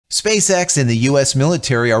SpaceX and the US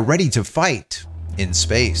military are ready to fight in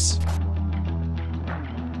space.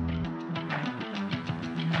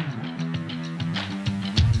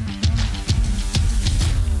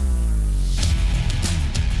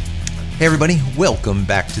 Hey everybody, welcome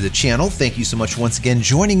back to the channel. Thank you so much once again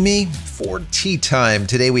joining me for tea time.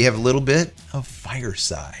 Today we have a little bit of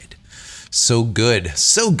fireside. So good,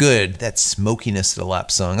 that smokiness of the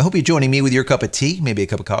lap song. I hope you're joining me with your cup of tea, maybe a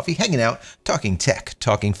cup of coffee, hanging out, talking tech,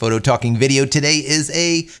 talking photo, talking video. Today is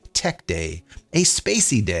a tech day, a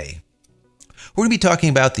spacey day. We're going to be talking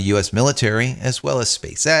about the US military as well as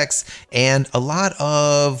SpaceX and a lot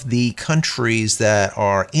of the countries that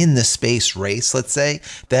are in the space race, let's say,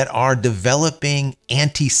 that are developing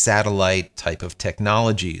anti-satellite type of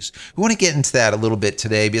technologies. We want to get into that a little bit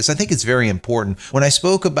today because I think it's very important. When I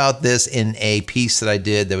spoke about this in a piece that I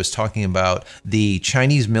did that was talking about the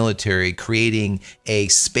Chinese military creating a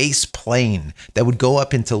space plane that would go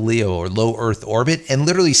up into LEO or low Earth orbit and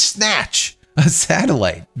literally snatch a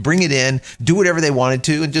satellite, bring it in, do whatever they wanted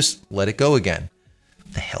to, and just let it go again.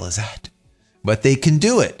 What the hell is that? But they can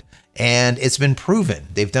do it. And it's been proven.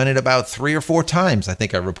 They've done it about 3 or 4 times, I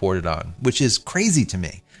think I reported on, which is crazy to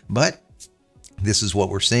me. But this is what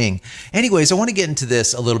we're seeing. Anyways, I want to get into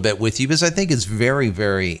this a little bit with you because I think it's very,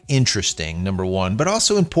 very interesting, number one, but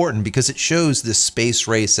also important because it shows this space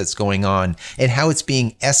race that's going on and how it's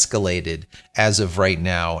being escalated as of right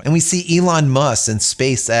now. And we see Elon Musk and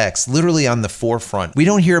SpaceX literally on the forefront. We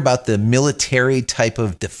don't hear about the military type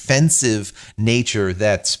of defensive nature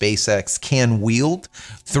that SpaceX can wield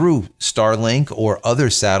through Starlink or other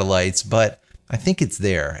satellites, but I think it's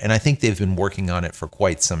there, and I think they've been working on it for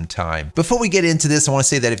quite some time. Before we get into this, I want to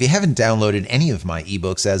say that if you haven't downloaded any of my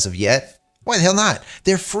ebooks as of yet, why the hell not?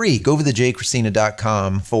 They're free. Go over to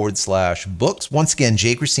JCristina.com/books. Once again,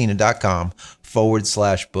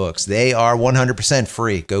 JCristina.com/books. They are 100%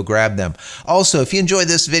 free. Go grab them. Also, if you enjoyed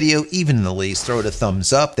this video, even in the least, throw it a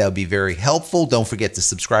thumbs up. That would be very helpful. Don't forget to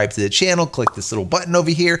subscribe to the channel. Click this little button over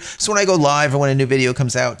here. So when I go live or when a new video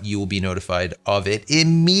comes out, you will be notified of it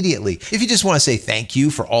immediately. If you just want to say thank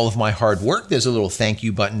you for all of my hard work, there's a little thank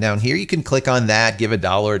you button down here. You can click on that, give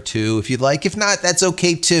 $1 or $2 if you'd like. If not, that's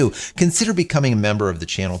okay too. Consider becoming a member of the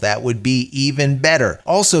channel. That would be even better.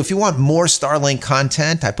 Also, if you want more Starlink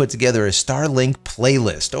content, I put together a Starlink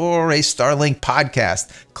playlist or a Starlink podcast.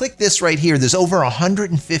 Click this right here. There's over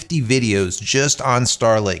 150 videos just on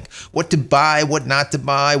Starlink. What to buy, what not to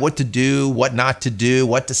buy, what to do, what not to do,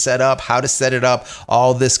 what to set up, how to set it up,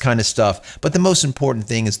 all this kind of stuff. But the most important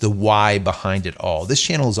thing is the why behind it all. This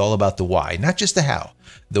channel is all about the why, not just the how,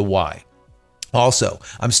 the why. Also,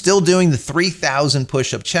 I'm still doing the 3,000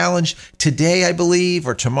 push-up challenge. Today, I believe,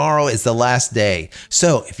 or tomorrow is the last day.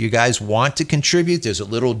 So if you guys want to contribute, there's a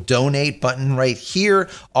little donate button right here.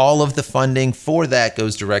 All of the funding for that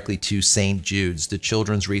goes directly to St. Jude's, the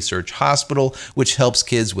Children's Research Hospital, which helps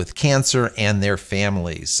kids with cancer and their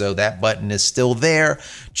families. So that button is still there.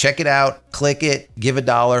 Check it out, click it, give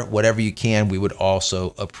 $1, whatever you can. We would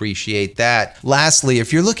also appreciate that. Lastly,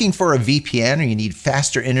 if you're looking for a VPN or you need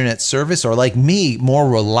faster internet service, or like me, more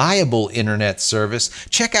reliable internet service,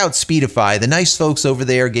 check out Speedify. The nice folks over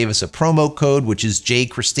there gave us a promo code, which is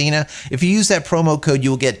JCristina. If you use that promo code,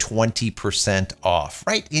 you'll get 20% off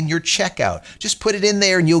right in your checkout. Just put it in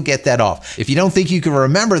there and you'll get that off. If you don't think you can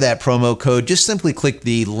remember that promo code, just simply click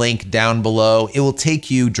the link down below. It will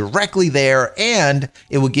take you directly there and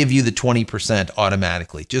it will give you the 20%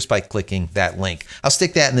 automatically just by clicking that link. I'll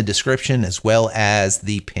stick that in the description as well as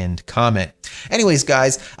the pinned comment. Anyways,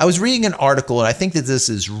 guys, I was reading an article and I think that this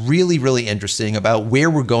is really, really interesting about where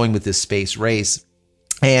we're going with this space race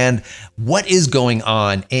and what is going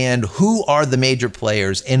on and who are the major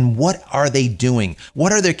players and what are they doing?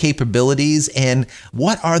 What are their capabilities and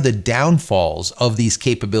what are the downfalls of these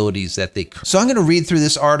capabilities that they... So I'm going to read through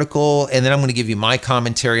this article and then I'm going to give you my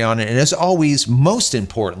commentary on it. And as always, most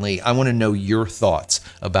importantly, I want to know your thoughts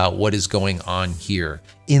about what is going on here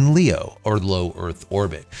in LEO or low Earth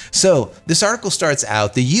orbit. So this article starts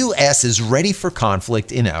out, the US is ready for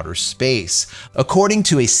conflict in outer space. According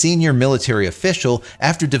to a senior military official,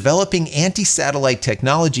 after developing anti-satellite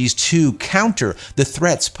technologies to counter the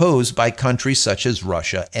threats posed by countries such as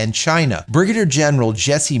Russia and China. Brigadier General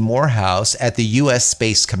Morehouse at the US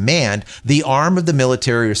Space Command, the arm of the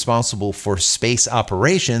military responsible for space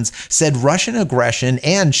operations, said Russian aggression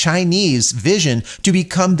and Chinese vision to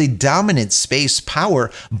become the dominant space power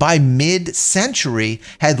by mid-century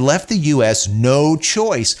had left the US no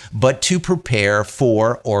choice but to prepare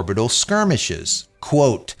for orbital skirmishes.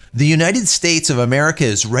 Quote, The United States of America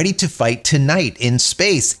is ready to fight tonight in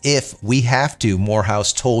space if we have to,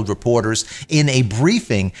 Morehouse told reporters in a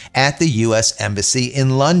briefing at the U.S. Embassy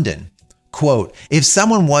in London. Quote, if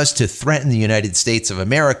someone was to threaten the United States of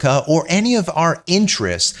America or any of our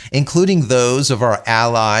interests, including those of our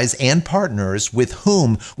allies and partners with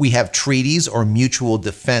whom we have treaties or mutual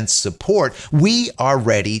defense support, we are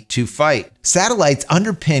ready to fight. Satellites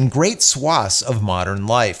underpin great swaths of modern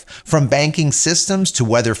life, from banking systems to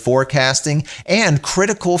weather forecasting, and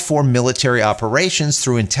critical for military operations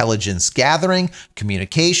through intelligence gathering,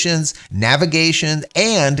 communications, navigation,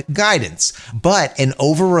 and guidance. But an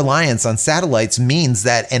over-reliance on satellites means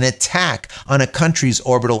that an attack on a country's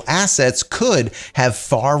orbital assets could have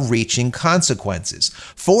far-reaching consequences.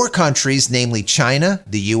 4 countries, namely China,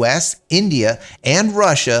 the US, India, and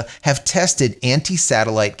Russia, have tested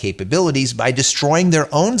anti-satellite capabilities by destroying their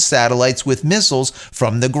own satellites with missiles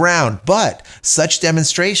from the ground. But such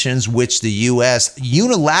demonstrations, which the US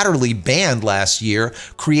unilaterally banned last year,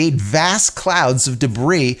 create vast clouds of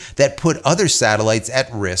debris that put other satellites at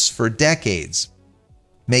risk for decades.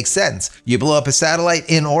 Makes sense. You blow up a satellite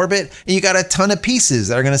in orbit, and you got a ton of pieces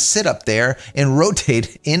that are going to sit up there and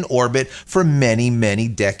rotate in orbit for many, many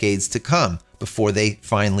decades to come before they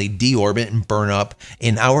finally deorbit and burn up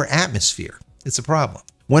in our atmosphere. It's a problem.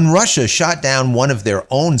 When Russia shot down one of their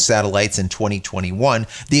own satellites in 2021,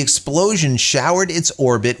 the explosion showered its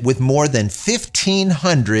orbit with more than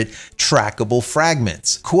 1,500 trackable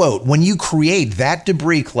fragments. Quote, when you create that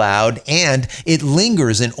debris cloud and it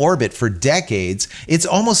lingers in orbit for decades, it's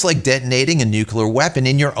almost like detonating a nuclear weapon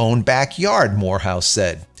in your own backyard, Morehouse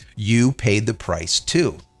said. You paid the price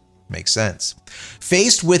too. Makes sense.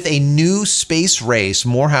 Faced with a new space race,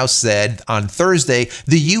 Morehouse said on Thursday,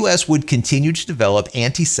 the U.S. would continue to develop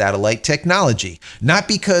anti-satellite technology, not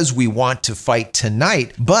because we want to fight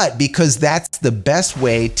tonight, but because that's the best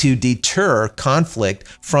way to deter conflict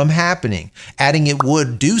from happening, adding it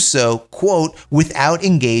would do so, quote, without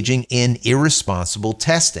engaging in irresponsible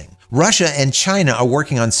testing. Russia and China are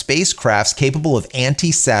working on spacecrafts capable of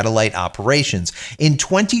anti-satellite operations. In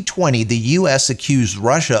 2020, the U.S. accused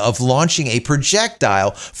Russia of launching a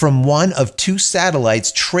projectile from one of 2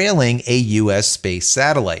 satellites trailing a U.S. space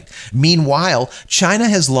satellite. Meanwhile, China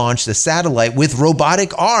has launched a satellite with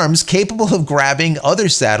robotic arms capable of grabbing other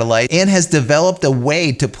satellites and has developed a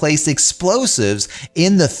way to place explosives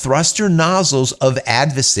in the thruster nozzles of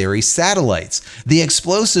adversary satellites. The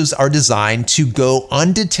explosives are designed to go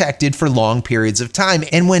undetected for long periods of time,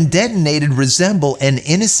 and when detonated resemble an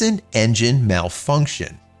innocent engine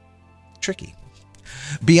malfunction. Tricky.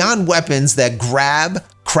 Beyond weapons that grab,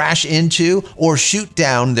 crash into, or shoot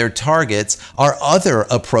down their targets are other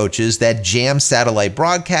approaches that jam satellite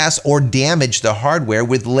broadcasts or damage the hardware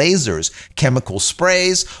with lasers, chemical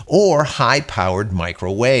sprays, or high-powered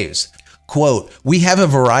microwaves. Quote, we have a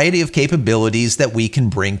variety of capabilities that we can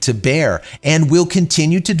bring to bear, and we'll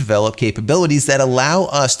continue to develop capabilities that allow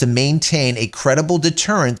us to maintain a credible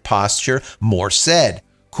deterrent posture, Moore said.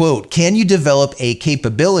 Quote, can you develop a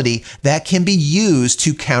capability that can be used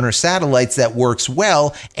to counter satellites that works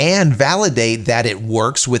well and validate that it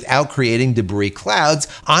works without creating debris clouds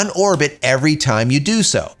on orbit every time you do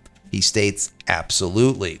so? He states,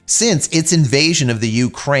 absolutely. Since its invasion of the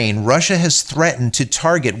Ukraine, Russia has threatened to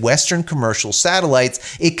target Western commercial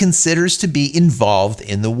satellites it considers to be involved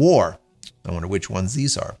in the war. I wonder which ones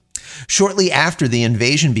these are. Shortly after the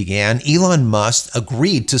invasion began, Elon Musk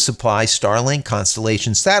agreed to supply Starlink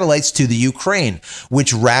constellation satellites to the Ukraine,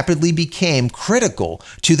 which rapidly became critical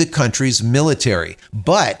to the country's military.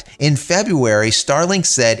 But in February, Starlink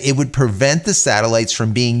said it would prevent the satellites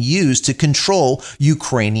from being used to control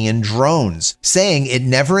Ukrainian drones, saying it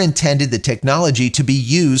never intended the technology to be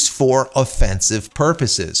used for offensive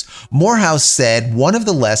purposes. Morehouse said one of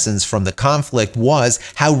the lessons from the conflict was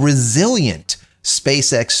how resilient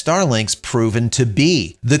SpaceX Starlink's proven to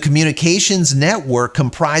be. The communications network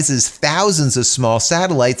comprises thousands of small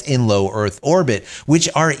satellites in low Earth orbit, which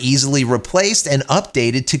are easily replaced and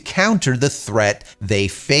updated to counter the threat they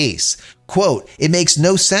face. Quote, it makes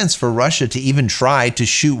no sense for Russia to even try to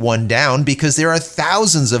shoot one down because there are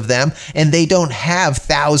thousands of them and they don't have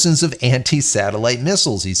thousands of anti-satellite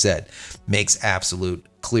missiles, he said. Makes absolute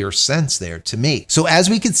clear sense there to me. So as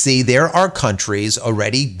we can see, there are countries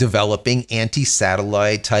already developing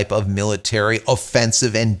anti-satellite type of military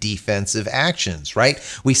offensive and defensive actions, right?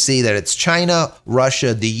 We see that it's China,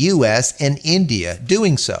 Russia, the US, and India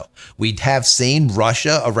doing so. We have seen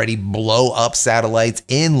Russia already blow up satellites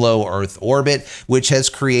in low Earth orbit, which has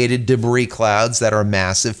created debris clouds that are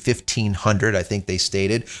massive, 1,500, I think they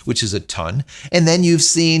stated, which is a ton. And then you've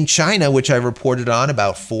seen China, which I reported on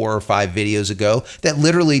about 4 or 5 videos ago, that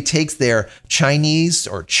literally takes their Chinese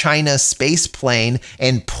or China Spaceplane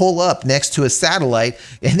and pull up next to a satellite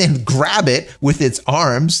and then grab it with its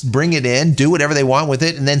arms, bring it in, do whatever they want with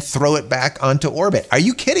it, and then throw it back onto orbit. Are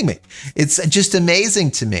you kidding me? It's just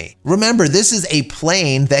amazing to me. Remember, this is a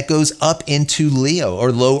plane that goes up into LEO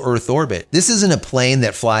or low Earth orbit. This isn't a plane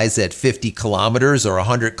that flies at 50 kilometers or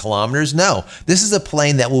 100 kilometers. No, this is a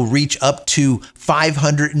plane that will reach up to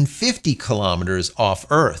 550 kilometers off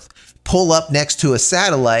Earth, pull up next to a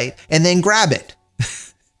satellite, and then grab it.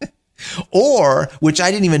 Or, which I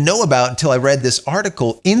didn't even know about until I read this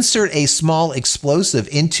article, insert a small explosive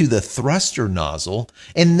into the thruster nozzle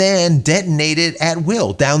and then detonate it at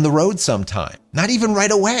will down the road sometime. Not even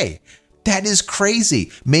right away. That is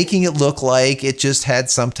crazy, making it look like it just had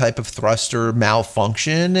some type of thruster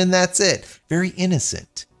malfunction and that's it. Very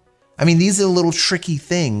innocent. I mean, these are little tricky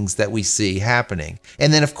things that we see happening.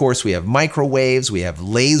 And then, of course, we have microwaves, we have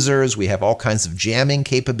lasers, we have all kinds of jamming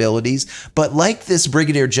capabilities. But like this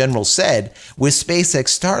Brigadier General said, with SpaceX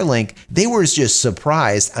Starlink, they were just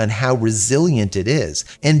surprised on how resilient it is.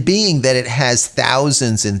 And being that it has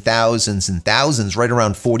thousands and thousands and thousands, right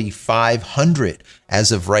around 4,500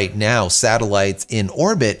 as of right now, satellites in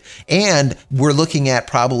orbit, and we're looking at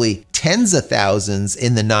probably tens of thousands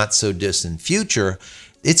in the not so distant future,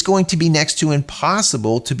 it's going to be next to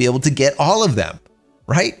impossible to be able to get all of them,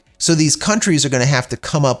 right? So these countries are going to have to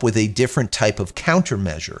come up with a different type of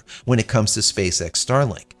countermeasure when it comes to SpaceX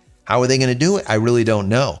Starlink. How are they going to do it? I really don't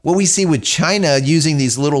know. What we see with China using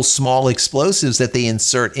these little small explosives that they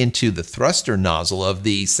insert into the thruster nozzle of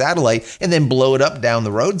the satellite and then blow it up down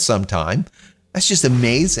the road sometime, that's just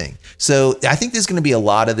amazing. So I think there's going to be a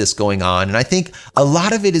lot of this going on, and I think a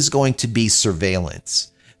lot of it is going to be surveillance.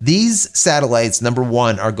 These satellites, number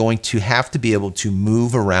one, are going to have to be able to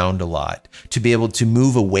move around a lot, to be able to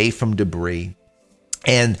move away from debris,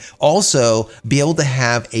 and also be able to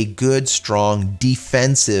have a good, strong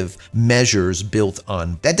defensive measures built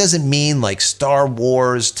on. That doesn't mean like Star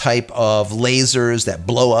Wars type of lasers that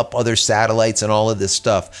blow up other satellites and all of this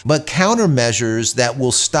stuff, but countermeasures that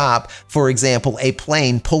will stop, for example, a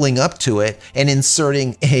plane pulling up to it and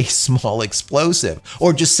inserting a small explosive,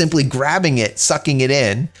 or just simply grabbing it, sucking it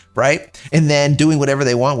in, right? And then doing whatever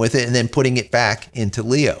they want with it and then putting it back into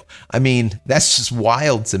LEO. I mean, that's just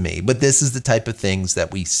wild to me, but this is the type of things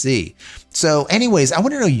that we see. So anyways, I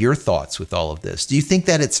want to know your thoughts with all of this. Do you think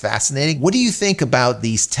that it's fascinating? What do you think about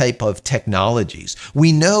these type of technologies?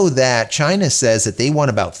 We know that China says that they want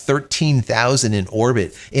about 13,000 in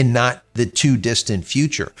orbit in not the too distant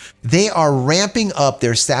future. They are ramping up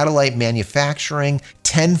their satellite manufacturing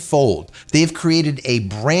tenfold. They've created a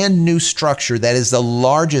brand new structure that is the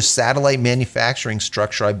largest satellite manufacturing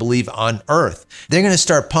structure, I believe, on Earth. They're going to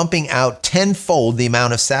start pumping out tenfold the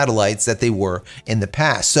amount of satellites that they were in the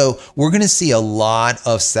past. So we're going to see a lot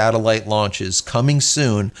of satellite launches coming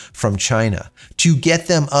soon from China to get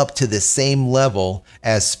them up to the same level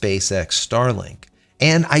as SpaceX Starlink.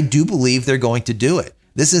 And I do believe they're going to do it.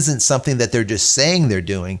 This isn't something that they're just saying they're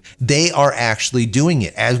doing. They are actually doing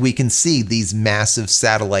it, as we can see these massive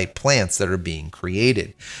satellite plants that are being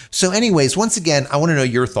created. So anyways, once again, I want to know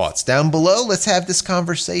your thoughts down below. Let's have this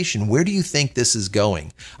conversation. Where do you think this is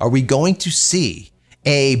going? Are we going to see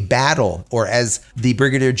a battle, or as the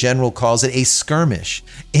Brigadier General calls it, a skirmish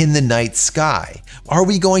in the night sky? Are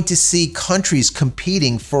we going to see countries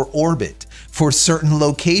competing for orbit, for certain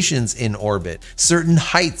locations in orbit, certain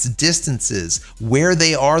heights, distances, where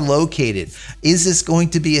they are located? Is this going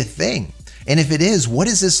to be a thing? And if it is, what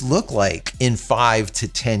does this look like in 5 to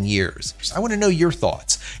 10 years? I want to know your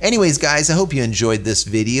thoughts. Anyways, guys, I hope you enjoyed this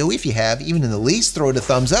video. If you have, even in the least, throw it a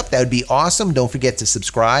thumbs up. That would be awesome. Don't forget to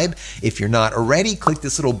subscribe. If you're not already, click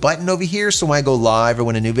this little button over here so when I go live or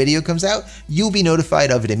when a new video comes out, you'll be notified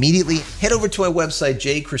of it immediately. Head over to my website,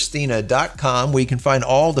 JCristina.com, where you can find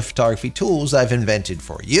all the photography tools I've invented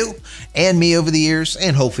for you and me over the years,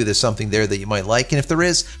 and hopefully there's something there that you might like. And if there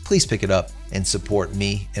is, please pick it up and support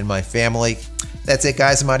me and my family. That's it,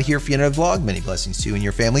 guys. I'm out of here for another vlog. Many blessings to you and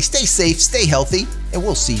your family. Stay safe, stay healthy, and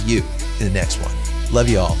we'll see you in the next one. Love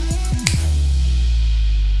you all.